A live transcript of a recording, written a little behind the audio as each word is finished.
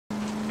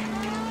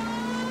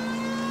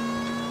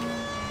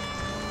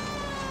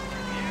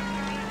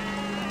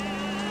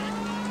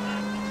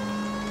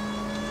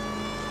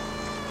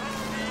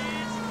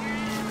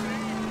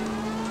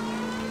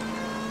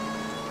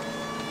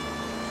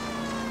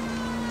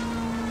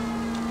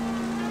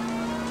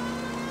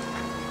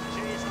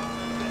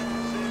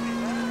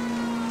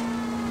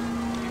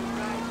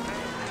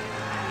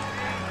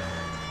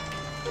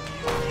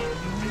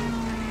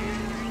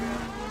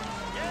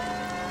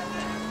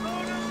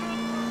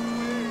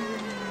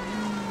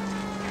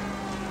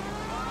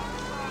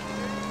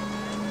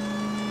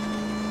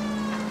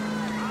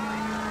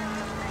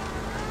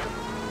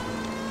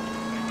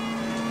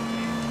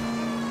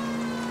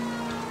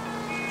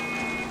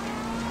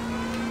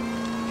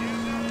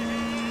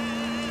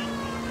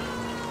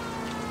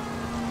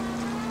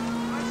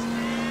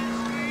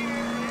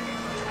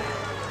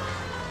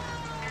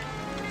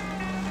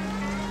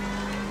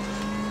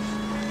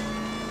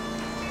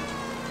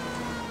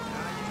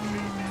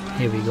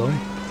Here we go.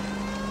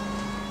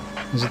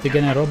 Is it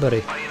again a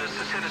robbery? The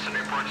citizen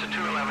reports a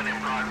 211 in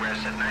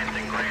progress at 9th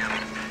and Grand.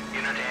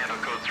 Unit to handle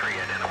code 3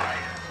 identified.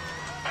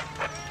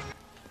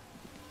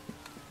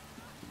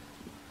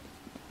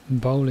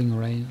 Bowling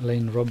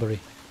lane robbery.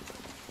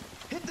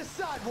 Hit the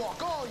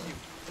sidewalk, all you!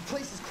 The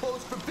place is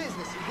closed for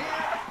business, you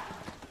hear?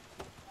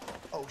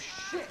 Oh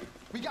shit!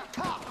 We got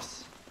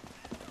cops!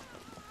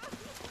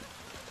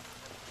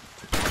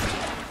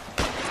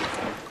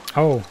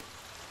 Oh.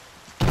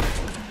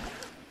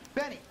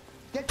 Benny,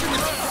 get your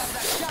nose out of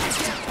that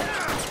goddamn...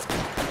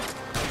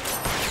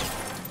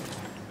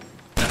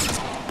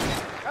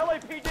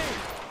 LAPD,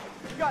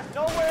 you got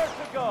nowhere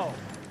to go.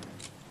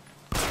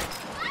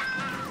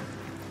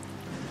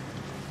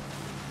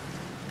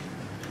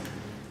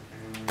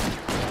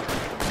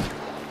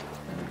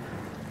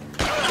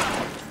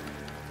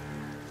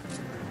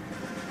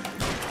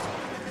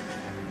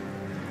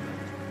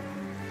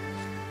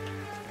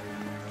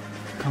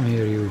 Come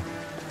here, you.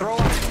 Throw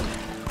up!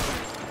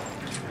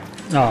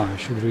 Oh, I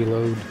should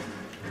reload.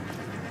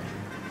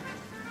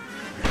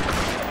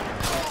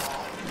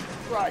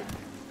 Right.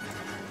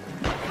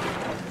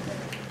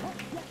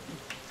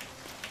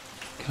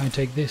 Can I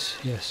take this?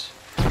 Yes.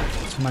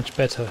 It's much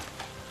better.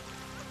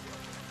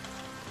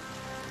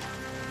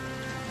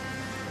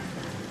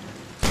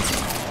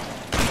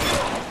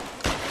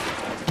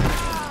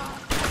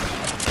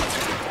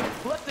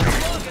 Let this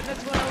look, and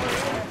that's what I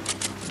want.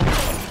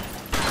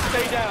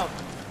 Stay down.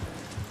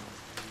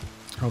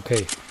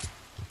 Okay.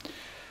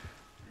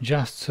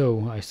 Just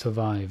so I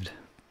survived.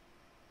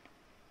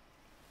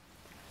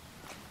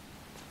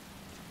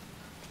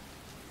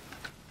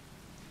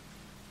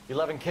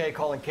 $11K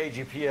calling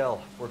KGPL.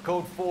 We're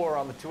code 4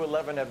 on the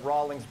 211 at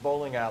Rawlings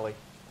Bowling Alley.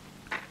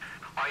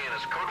 All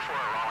units, code 4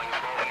 Rawlings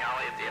Bowling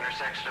Alley at the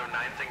intersection of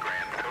 9th and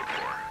Grand. Code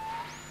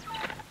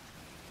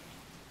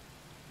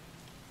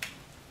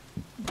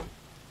 4.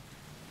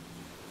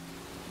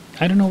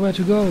 I don't know where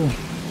to go.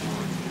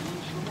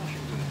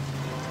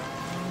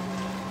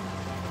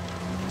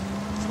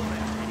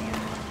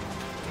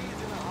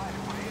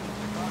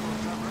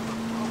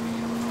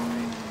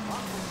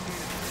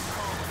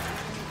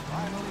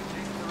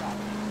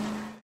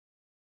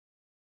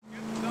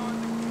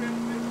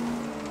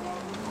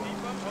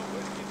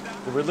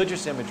 The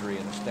religious imagery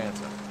in the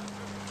stanza.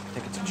 I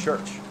think it's a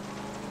church.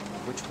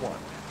 Which one?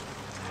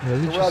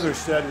 The brother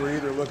said we're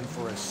either looking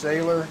for a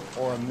sailor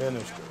or a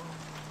minister.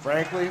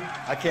 Frankly,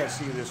 I can't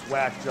see this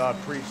whack job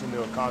preaching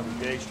to a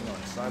congregation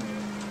on Sunday.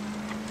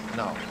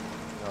 No,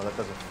 that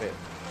doesn't fit.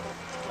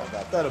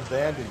 About that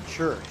abandoned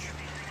church.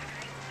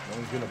 No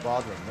one's gonna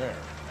bother him there.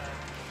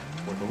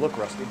 Worth a look,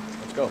 Rusty.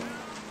 Let's go.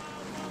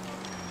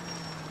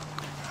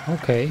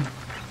 Okay.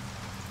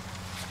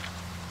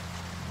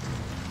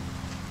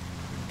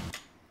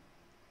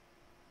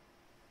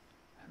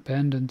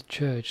 Abandoned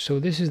church. So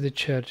this is the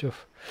church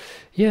of...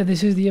 Yeah,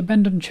 this is the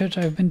abandoned church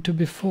I've been to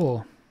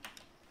before.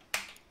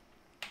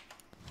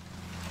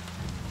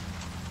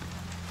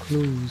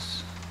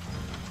 Clues.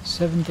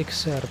 7th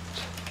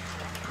excerpt.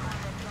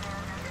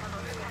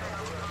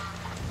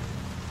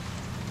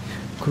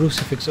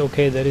 Crucifix.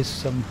 Okay, there is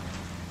some...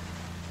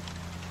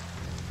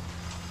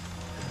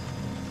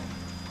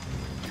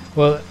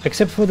 Well,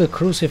 except for the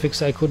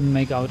crucifix, I couldn't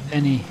make out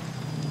any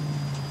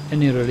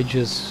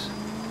religious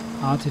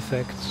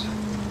artifacts.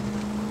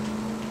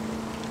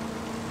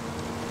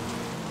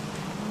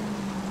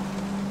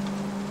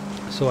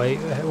 So I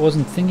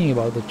wasn't thinking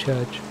about the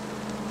church.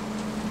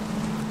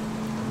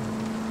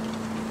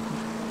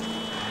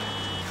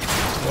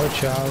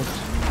 Watch out.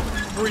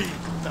 Breathe,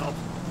 now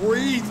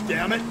breathe,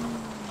 damn it!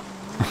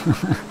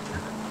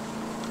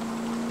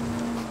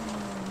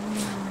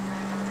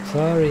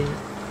 Sorry.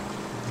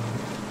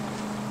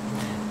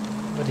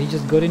 But he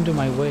just got into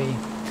my way.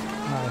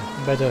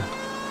 Better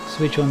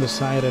switch on the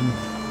siren.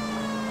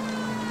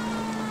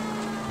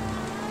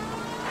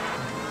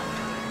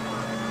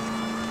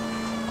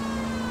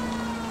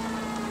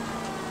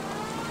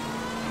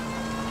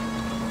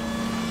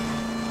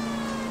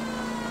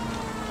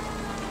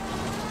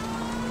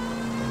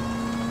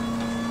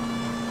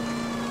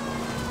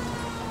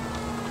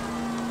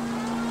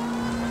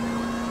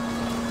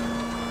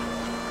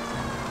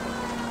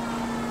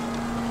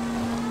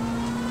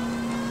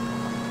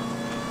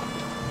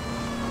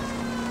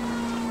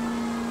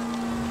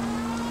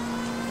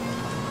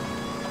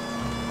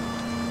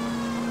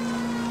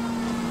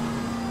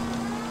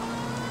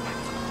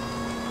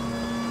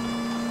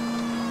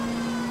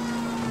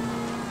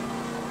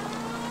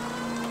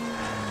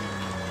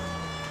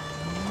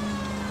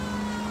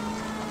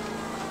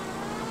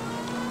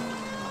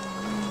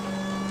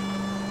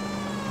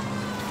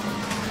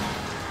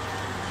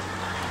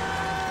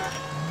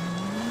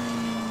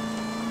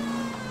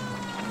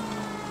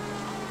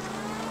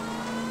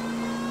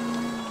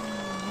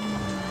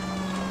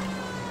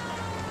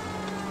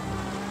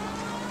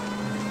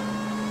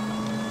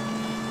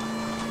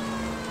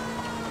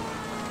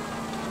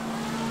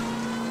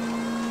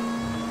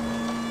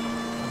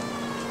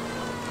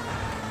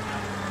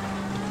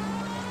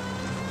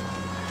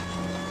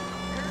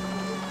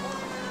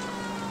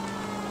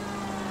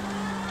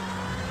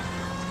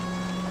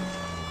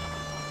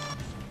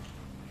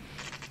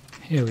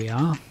 Here we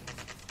are.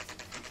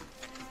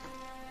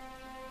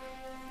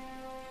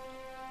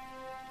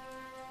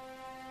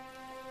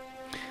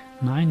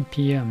 "9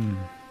 p.m.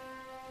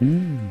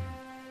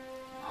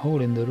 Hole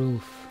in the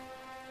roof.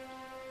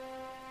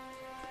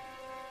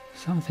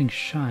 Something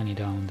shiny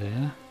down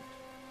there.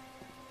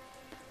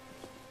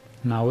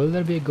 Now, will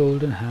there be a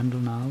golden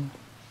handle now?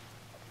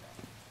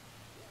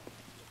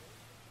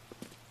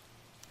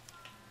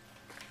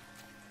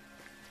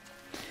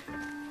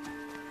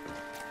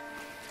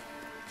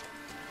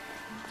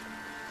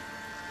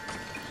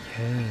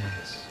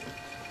 Yes.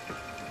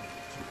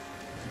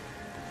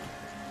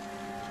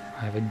 I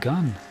have a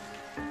gun.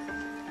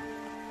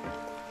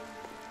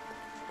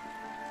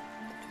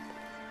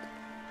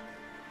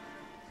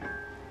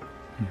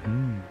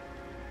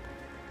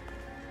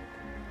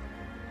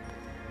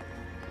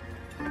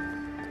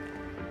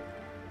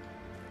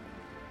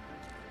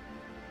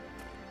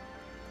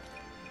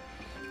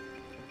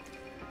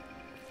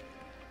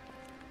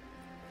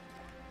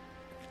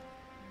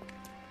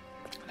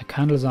 The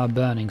candles are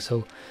burning,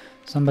 so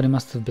somebody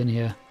must have been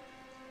here.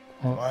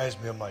 Reminds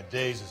me of my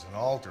days as an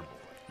altar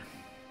boy.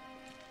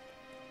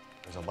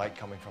 There's a light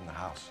coming from the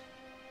house.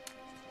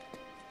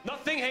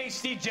 Nothing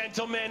hasty,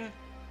 gentlemen.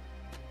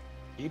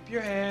 Keep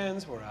your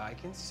hands where I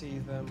can see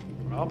them,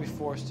 or I'll be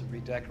forced to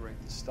redecorate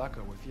the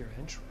stucco with your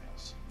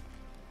entrails.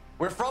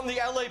 We're from the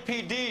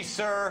LAPD,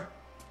 sir.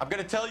 I'm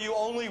gonna tell you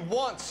only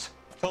once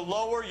to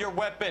lower your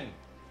weapon.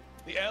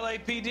 The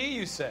LAPD,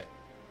 you say?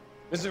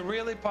 Is it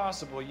really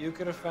possible you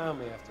could have found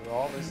me after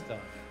all this time?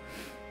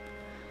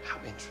 How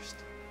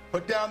interesting.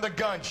 Put down the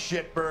gun,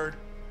 shitbird.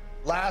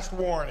 Last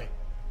warning.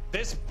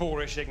 This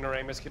boorish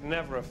ignoramus could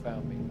never have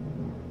found me.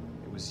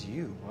 It was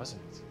you,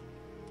 wasn't it?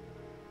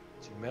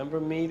 Do you remember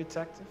me,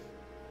 detective?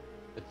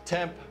 The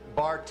temp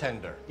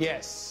bartender.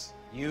 Yes,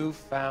 you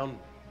found me.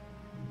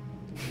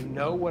 You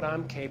know what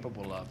I'm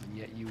capable of, and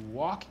yet you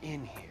walk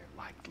in here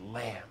like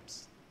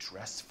lambs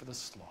dressed for the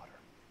slaughter.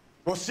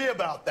 We'll see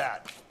about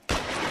that.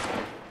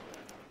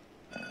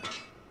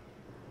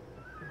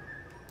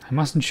 I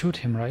mustn't shoot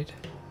him, right?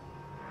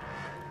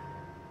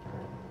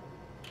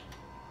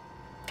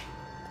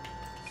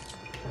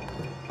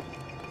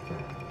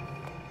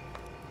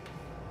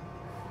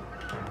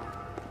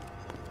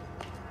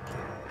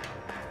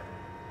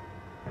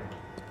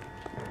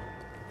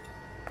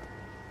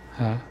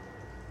 Huh?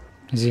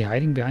 Is he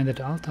hiding behind that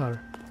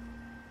altar?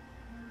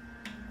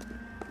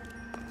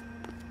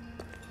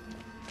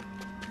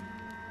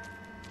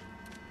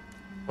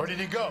 Where did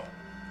he go?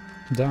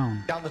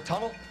 Down. Down the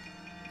tunnel?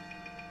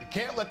 You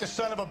can't let the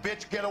son of a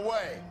bitch get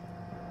away.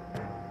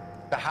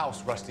 The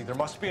house, Rusty. There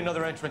must be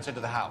another entrance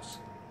into the house.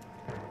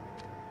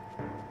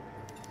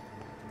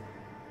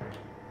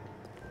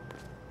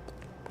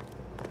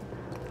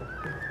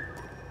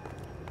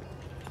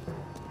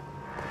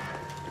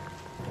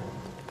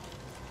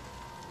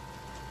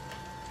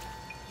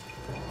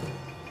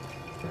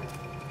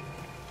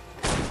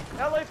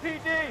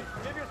 LAPD,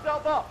 give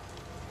yourself up.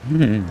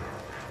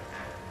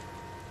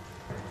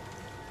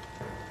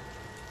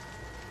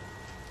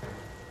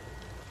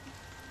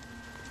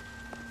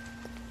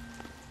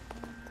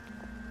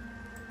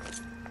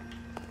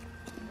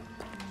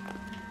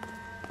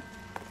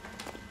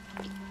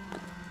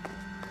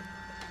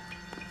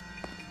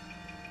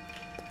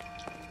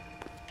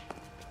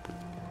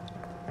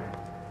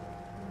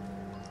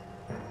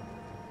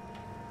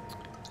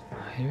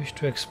 I wish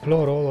to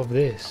explore all of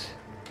this.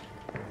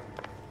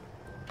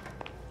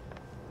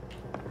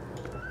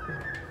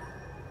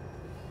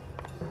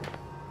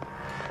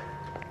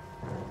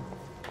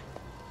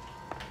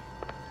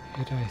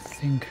 Yet I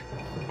think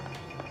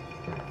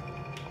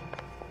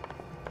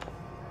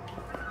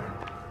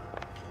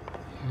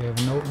we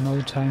have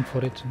no time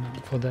for it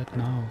for that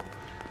now.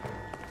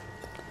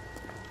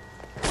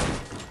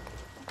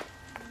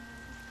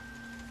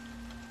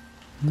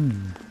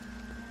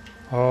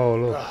 Oh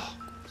look. Oh,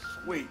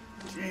 sweet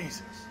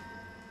Jesus.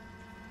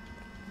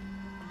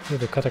 Here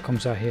the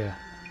catacombs are here.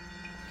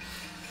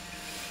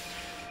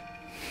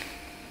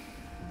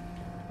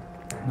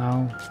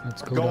 Now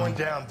let's go Going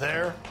down. down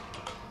there?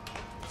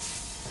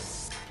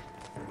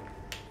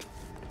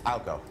 I'll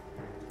go.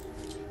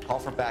 Call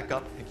for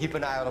backup and keep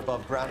an eye out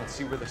above ground and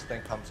see where this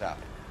thing comes out.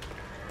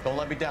 Don't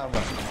let me down,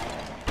 Rusty.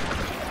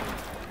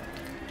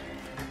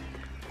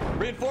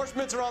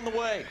 Reinforcements are on the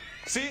way.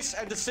 Cease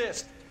and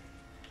desist.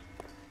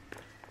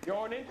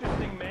 You're an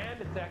interesting man,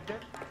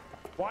 detective.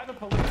 Why the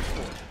police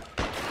force?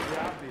 You're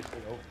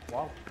obviously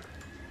overqualified.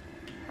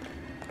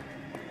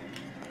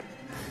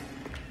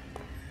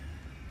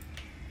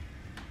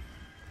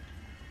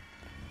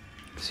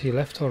 Is he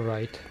left or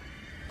right?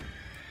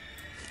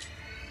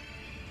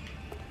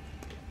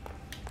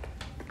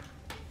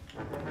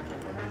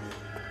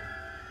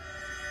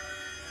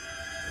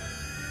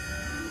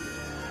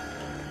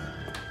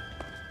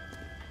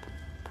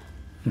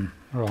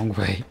 Wrong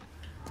way.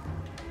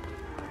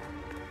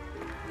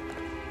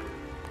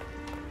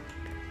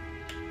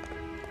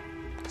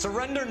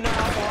 Surrender now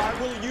or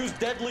I will use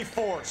deadly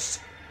force.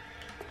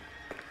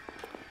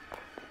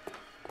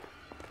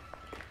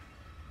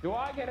 Do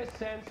I get a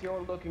sense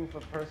you're looking for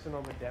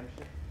personal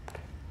redemption?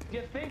 Do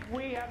you think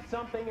we have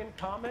something in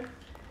common?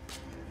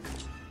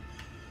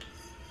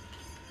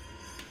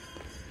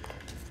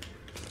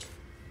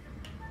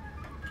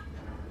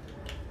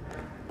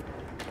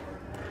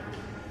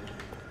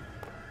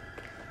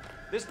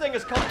 This thing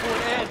has come to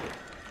an end.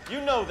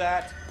 You know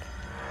that.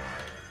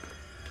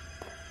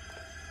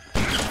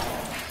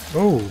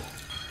 Oh!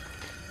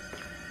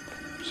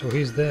 So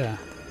he's there.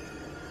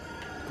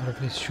 Or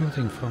at least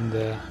shooting from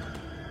there.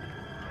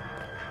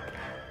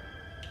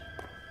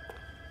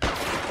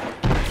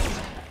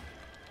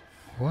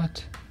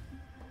 What?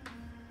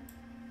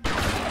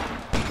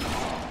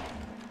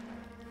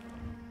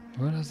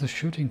 Where does the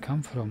shooting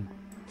come from?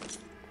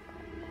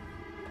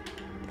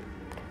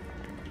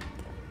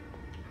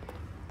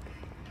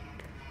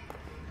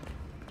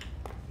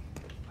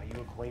 Are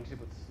you acquainted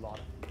with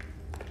slaughter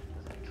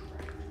as a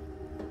trap?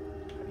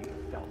 Have you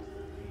felt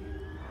the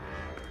fear?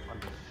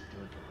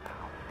 Understood the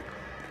power?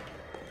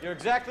 You're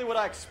exactly what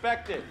I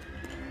expected.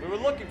 We were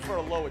looking for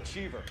a low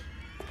achiever.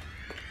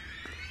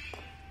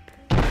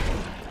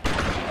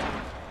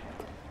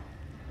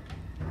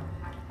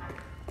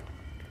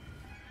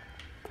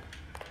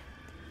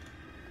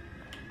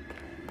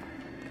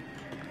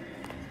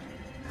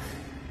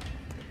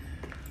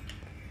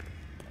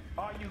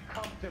 Are you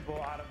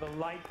comfortable out of the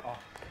light,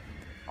 officer?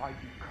 Are you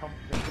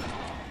comfortable?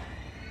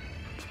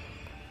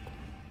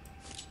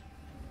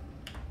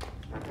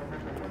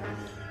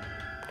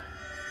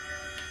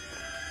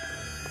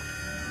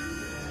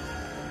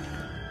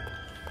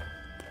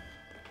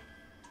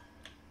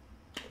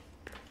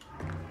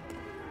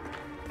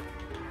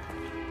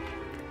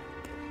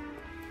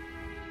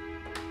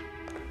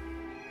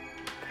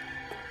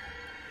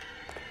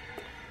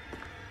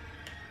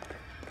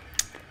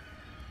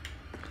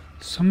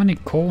 So many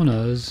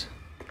corners.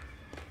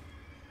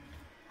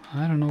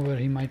 I don't know where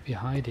he might be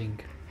hiding.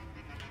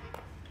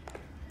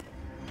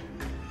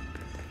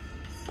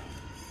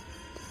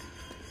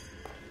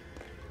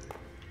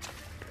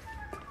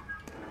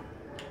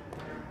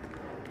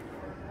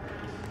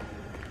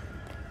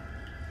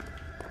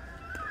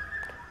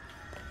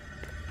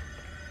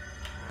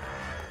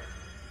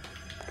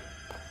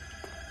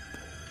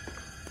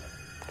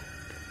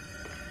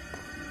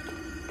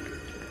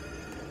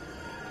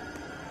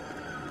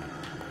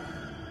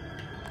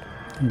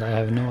 And I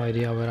have no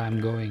idea where I'm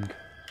going.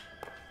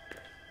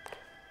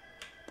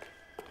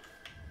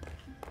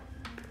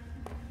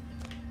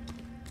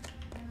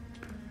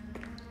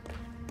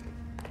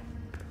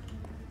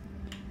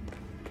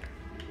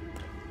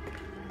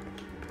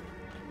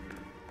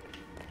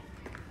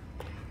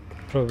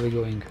 Probably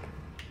going.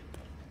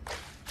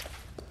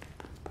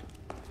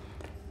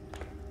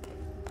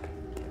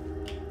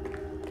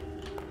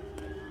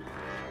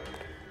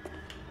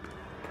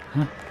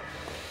 Huh?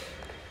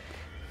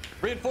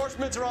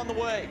 Reinforcements are on the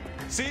way.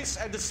 Cease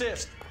and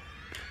desist.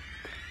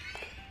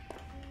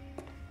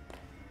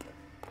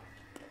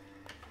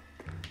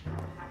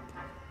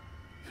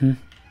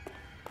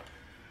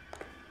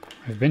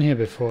 I've been here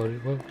before,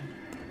 well,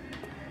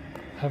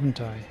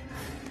 haven't I?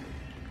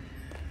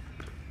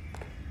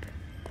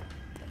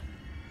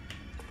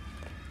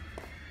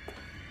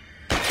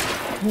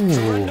 Ooh.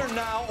 Surrender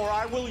now or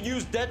I will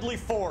use deadly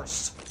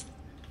force.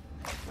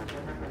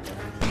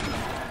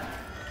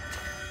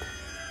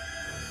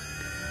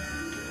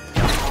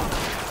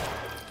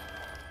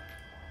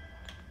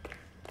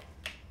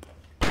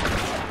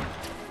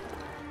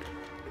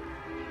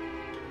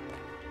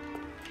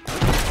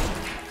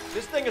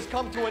 This thing has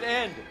come to an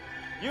end.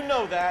 You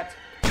know that.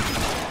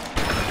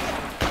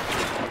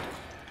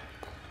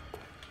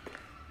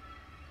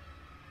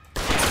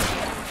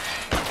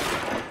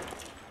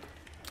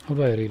 How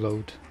do I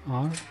reload?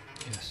 R?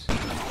 Yes.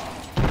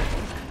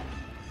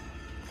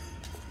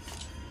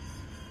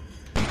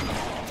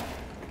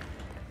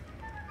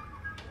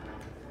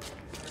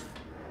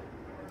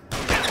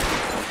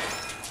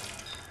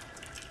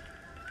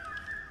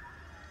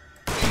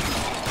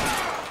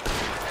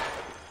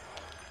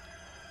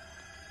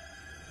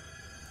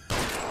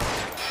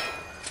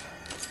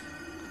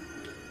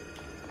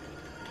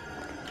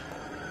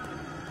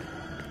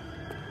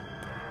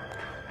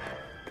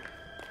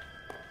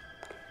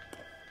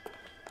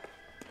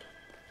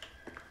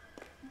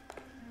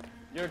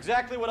 You're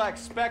exactly what I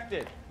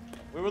expected.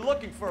 We were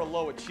looking for a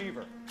low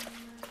achiever.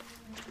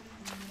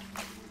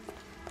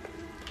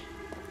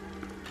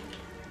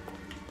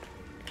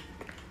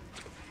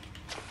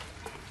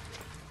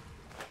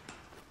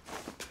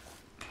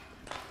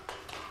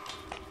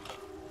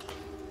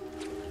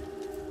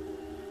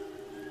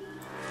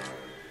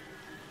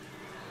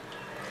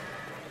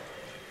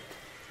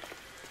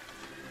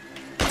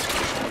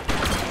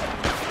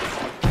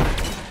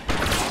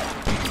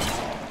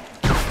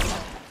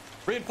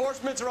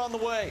 Reinforcements are on the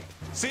way.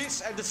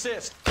 Cease and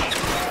desist.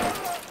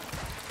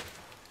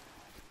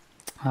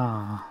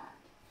 Ah.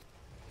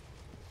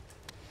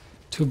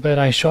 Too bad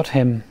I shot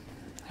him.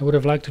 I would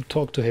have liked to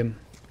talk to him.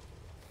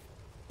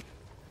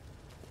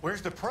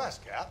 Where's the press,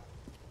 Cap?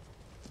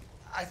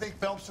 I think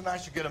Phelps and I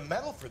should get a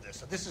medal for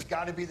this. This has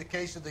got to be the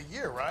case of the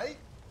year, right?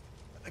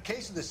 The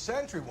case of the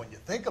century when you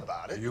think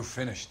about it. Are you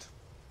finished?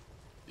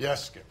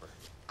 Yes, Skipper.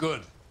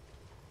 Good.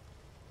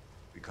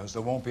 Because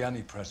there won't be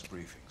any press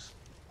briefings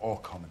or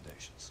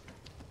commendations.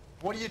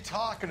 What are you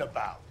talking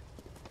about?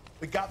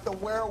 We got the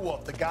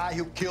werewolf, the guy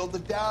who killed the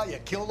Dahlia,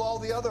 killed all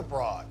the other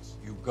broads.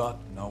 You got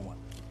no one.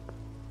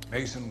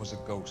 Mason was a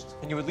ghost.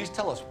 Can you at least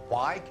tell us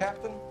why,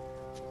 Captain?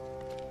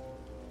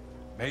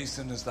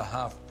 Mason is the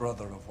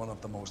half-brother of one of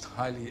the most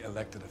highly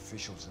elected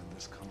officials in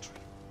this country.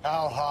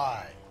 How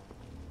high?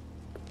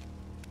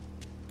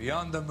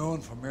 Beyond the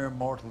moon for mere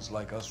mortals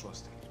like us,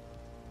 Rusty.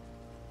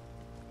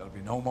 There'll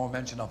be no more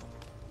mention of him.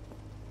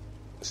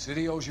 The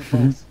city owes you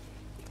both.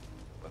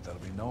 But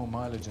there'll be no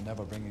mileage in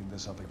ever bringing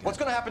this up again. What's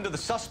going to happen to the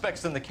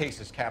suspects in the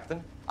cases,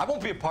 Captain? I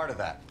won't be a part of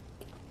that.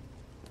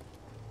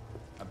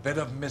 A bit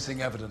of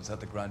missing evidence at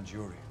the grand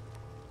jury.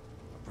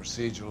 A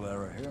procedural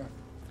error here,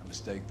 a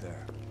mistake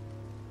there.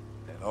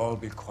 They'll all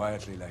be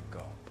quietly let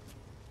go.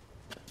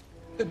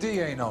 The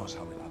DA knows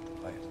how we'll have to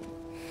play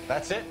it.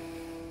 That's it?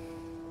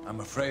 I'm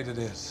afraid it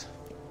is.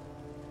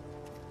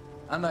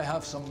 And I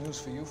have some news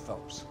for you,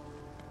 Phelps.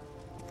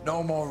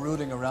 No more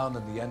rooting around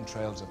in the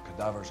entrails of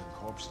cadavers and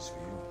corpses for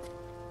you.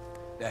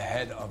 The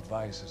head of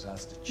Vice has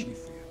asked the chief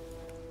for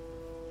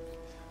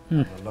you.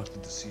 I'm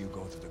reluctant to see you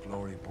go to the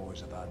glory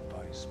boys of that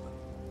Vice, but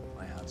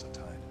my hands are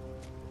tied.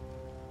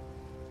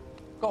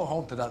 Go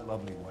home to that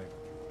lovely wife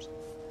of yours.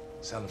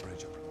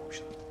 Celebrate your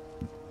promotion.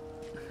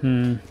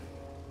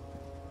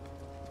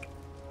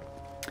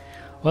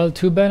 Well,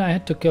 too bad I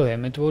had to kill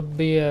him. It would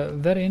be a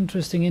very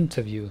interesting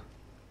interview.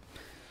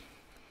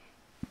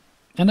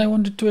 And I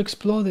wanted to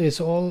explore this,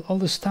 all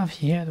the stuff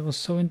he had was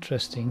so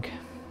interesting.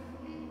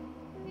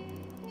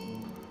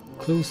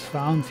 Clues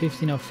found,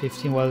 15 of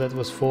 15, well that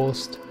was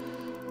forced.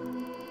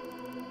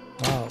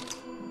 Wow.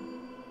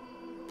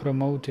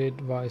 Promoted,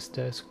 vice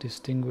desk,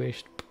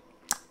 distinguished.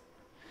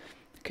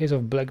 The case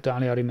of Black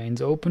Dahlia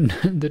remains open.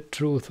 The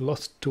truth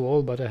lost to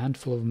all but a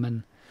handful of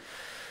men.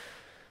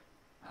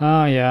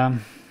 Ah, yeah.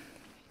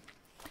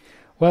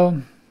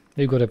 Well,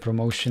 we got a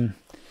promotion.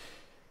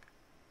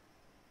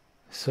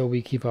 So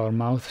we keep our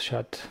mouth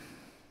shut.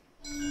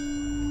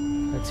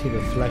 Let's see the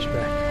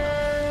flashback.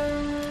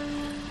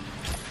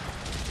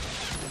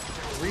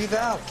 Breathe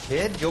out,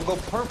 kid. You'll go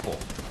purple.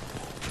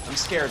 I'm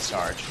scared,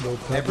 Sarge. Go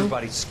purple?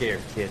 Everybody's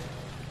scared, kid.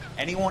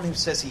 Anyone who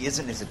says he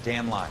isn't is a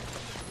damn liar.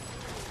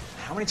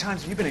 How many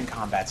times have you been in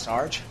combat,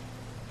 Sarge?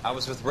 I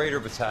was with Raider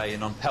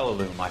Battalion on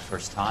Peleliu my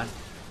first time.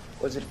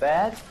 Was it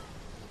bad?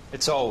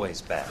 It's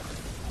always bad.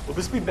 Will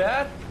this be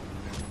bad?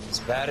 As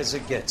bad as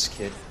it gets,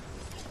 kid.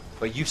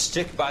 But you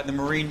stick by the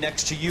Marine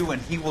next to you,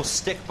 and he will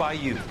stick by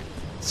you.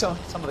 So,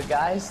 some of the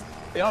guys,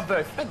 they aren't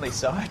very friendly,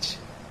 Sarge.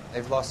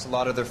 They've lost a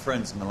lot of their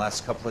friends in the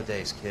last couple of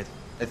days, kid.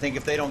 They think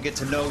if they don't get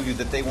to know you,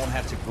 that they won't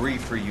have to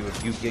grieve for you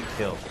if you get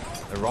killed.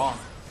 They're wrong.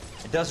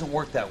 It doesn't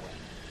work that way.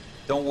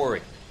 Don't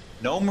worry.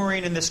 No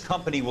Marine in this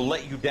company will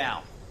let you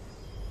down.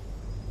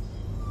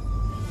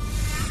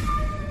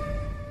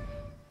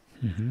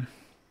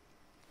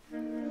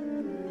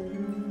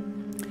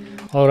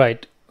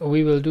 Alright,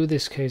 we will do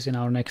this case in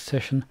our next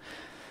session.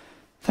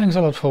 Thanks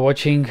a lot for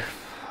watching.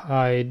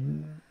 I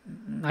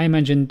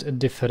imagined a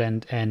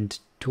different end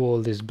to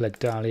all this Black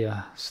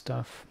Dahlia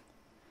stuff.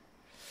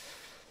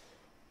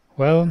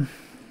 Well,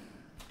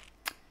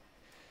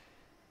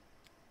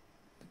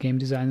 the game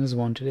designers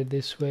wanted it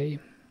this way.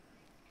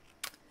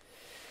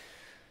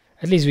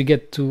 At least we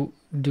get to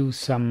do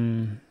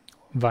some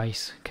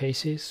Vice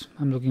cases.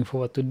 I'm looking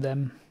forward to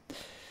them.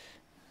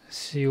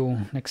 See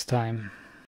you next time.